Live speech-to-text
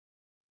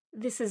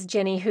This is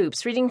Jenny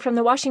Hoops reading from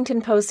the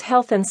Washington Post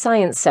Health and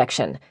Science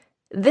section.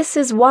 This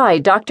is Why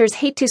Doctors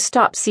Hate to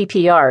Stop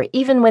CPR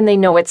Even When They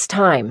Know It's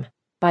Time,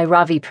 by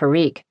Ravi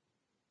Parikh.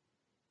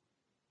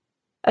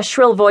 A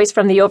shrill voice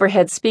from the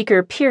overhead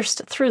speaker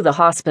pierced through the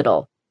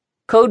hospital.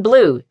 Code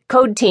Blue,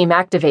 code team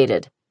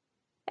activated.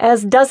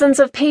 As dozens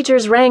of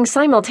pagers rang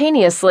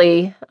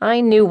simultaneously,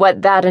 I knew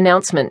what that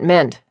announcement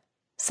meant.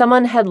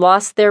 Someone had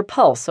lost their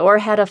pulse or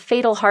had a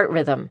fatal heart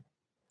rhythm.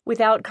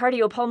 Without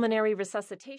cardiopulmonary resuscitation,